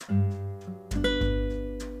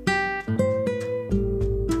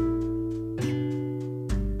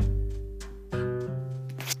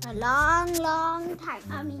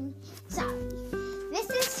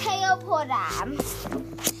am.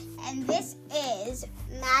 And this is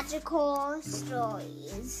Magical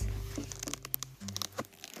Stories.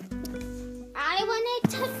 I wanted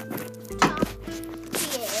to talk to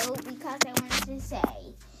you because I wanted to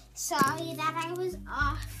say sorry that I was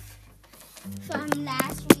off from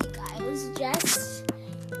last week. I was just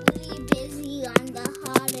really busy on the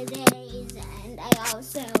holidays, and I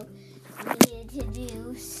also needed to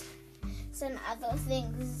do some other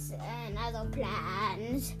things and other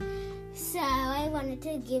plans. So I wanted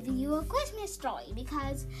to give you a Christmas story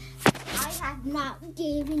because I have not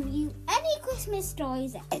given you any Christmas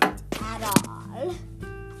stories at all.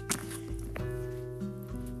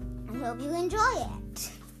 I hope you enjoy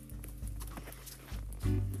it.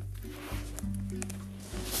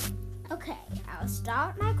 Okay, I'll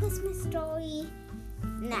start my Christmas story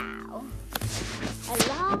now. A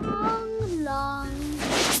long, long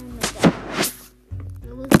time ago,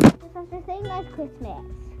 there was such a thing as Christmas.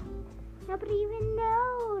 Nobody even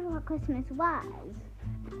knows what Christmas was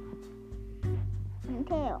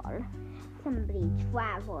until somebody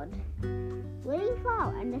traveled really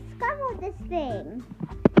far and discovered this thing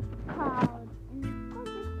called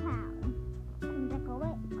Christmas Town and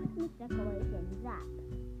decorate Christmas decorations up.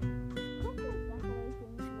 Christmas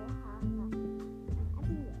decorations will hang up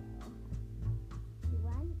everywhere.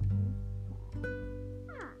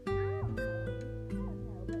 I don't know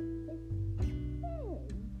what this is.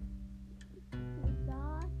 We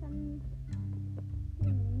saw some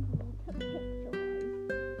things and we took pictures.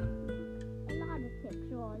 A lot of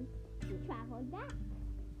pictures. We traveled back.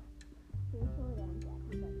 We saw them that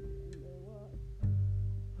in the world.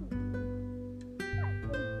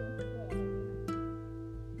 What is this thing?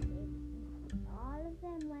 All of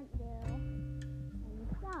them went there and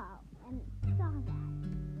saw that.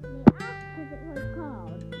 They asked what it was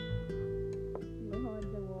called. They heard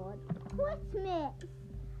the word Christmas.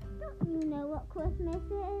 Don't you know what Christmas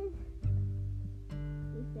is?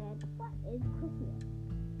 We said, what is Christmas?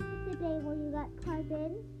 It's the day where you got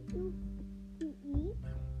presents, you eat,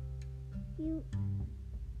 you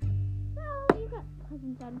got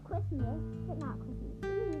presents on Christmas, but not Christmas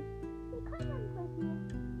Eve. They come on Christmas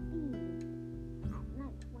Eve at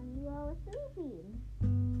night when you are sleeping.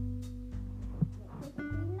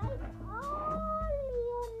 Christmas night all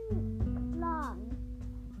year long.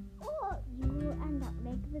 Or you will end up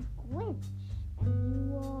like the Grinch and you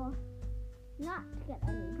will not get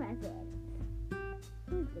any presents.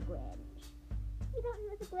 Who's the Grinch? You don't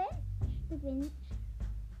know the Grinch? The Grinch?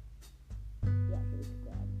 Yes, he's the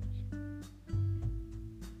Grinch.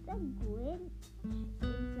 The Grinch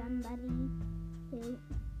is somebody who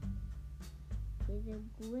is a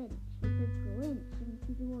Grinch. He's a Grinch. And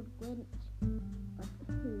if you word Grinch,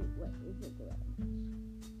 what is a Grinch?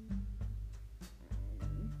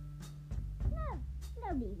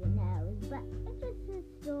 Nobody even knows, but it's just a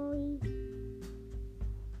story.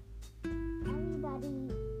 Everybody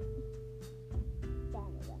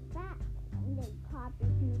then went back and they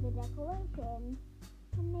copied the decorations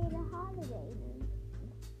and made a holiday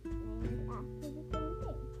named after the same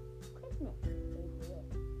thing, Christmas. They did it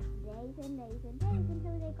days and days and days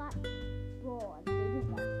until they got bored. They didn't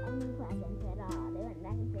get any presents at all. They went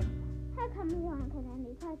back and said, how come we don't get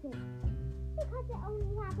any presents? Because it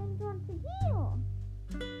only happens once a year.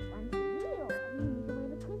 Once a year, and you need to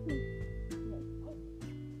wait a Christmas.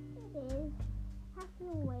 It is. Have to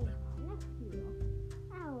wait next year.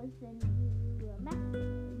 I will send you a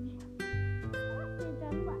message. A message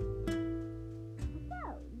on what? A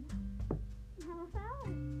phone. You have a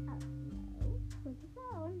phone? Oh, no. Where's the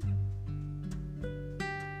phone?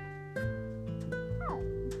 Phone.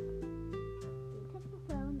 They took the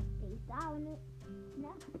phone. They saw on it.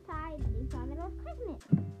 Next time, they saw that it was Christmas.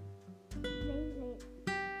 They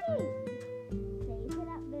put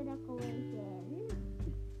up the decorations.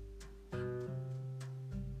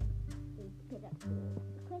 They put up the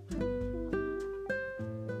Christmas tree.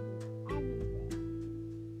 Everything.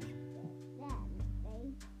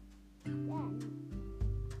 Then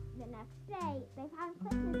the next day they found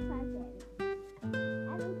Christmas presents.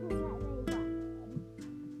 Everything that they wanted.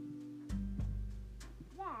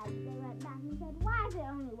 Then they went back and said, why is it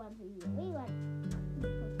only once a year? We want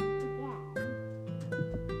Christmas again.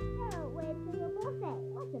 Wait for your birthday.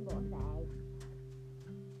 What's a birthday?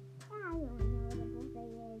 I don't know what a birthday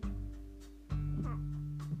is.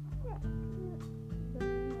 Don't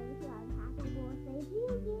know if you have a happy birthday. Do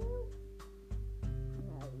you?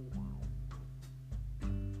 No, you don't.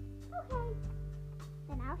 Okay.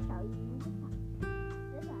 Then I'll show you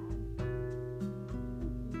the sign.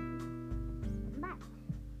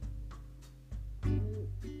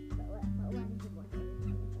 But when is the birthday?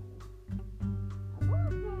 A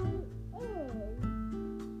birthday is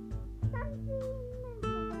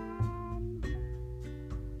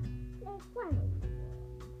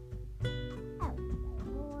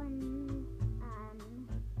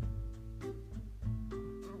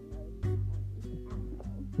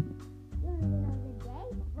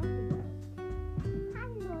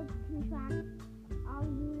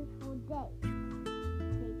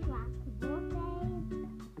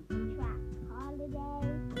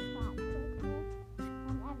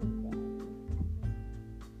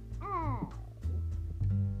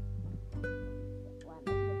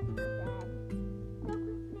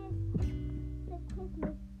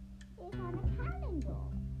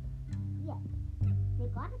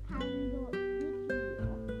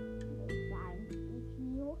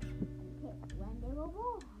were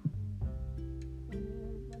born.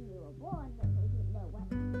 When you were born, then they didn't know what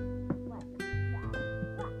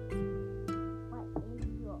is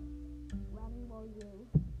your, when were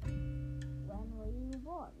you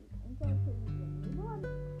born? And so when you were born,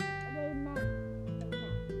 they meant to say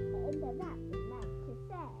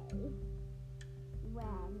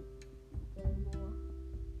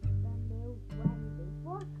when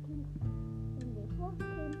they first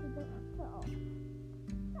came to the earth. So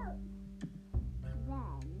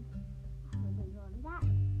then, after they learned that,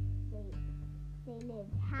 they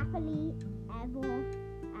lived happily ever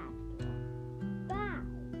after. Bye.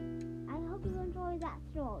 I hope you enjoyed that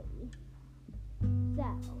story. So,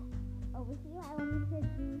 over here I wanted to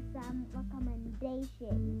do some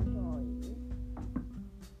recommendation stories.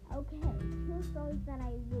 Okay, 2 stories that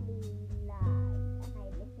I really love and I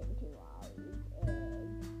listen to always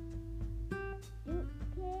is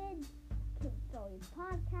Kids Stories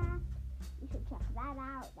Podcast. You should check that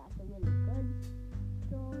out. That's a really good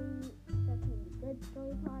story. That's a really good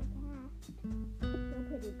story podcast. They're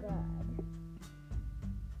pretty good.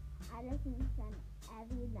 I listen to them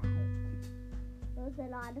every night. There's a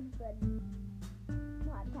lot of good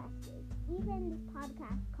podcasters. Even this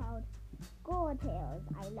podcast called Gore Tales,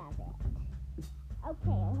 I love it.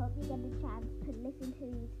 Okay, I hope you get a chance to listen to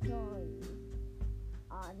these stories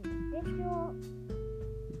on Stitcher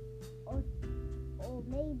or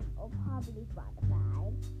probably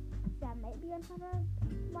Spotify. Some might be on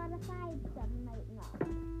Spotify, some might not.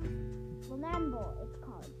 Remember, it's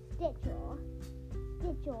called Stitcher or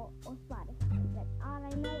Spotify. But all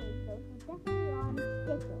I know is those are definitely on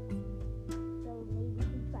Stitcher. So maybe you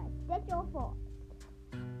should try Stitcher first.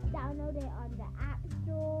 Download it on the App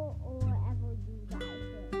Store or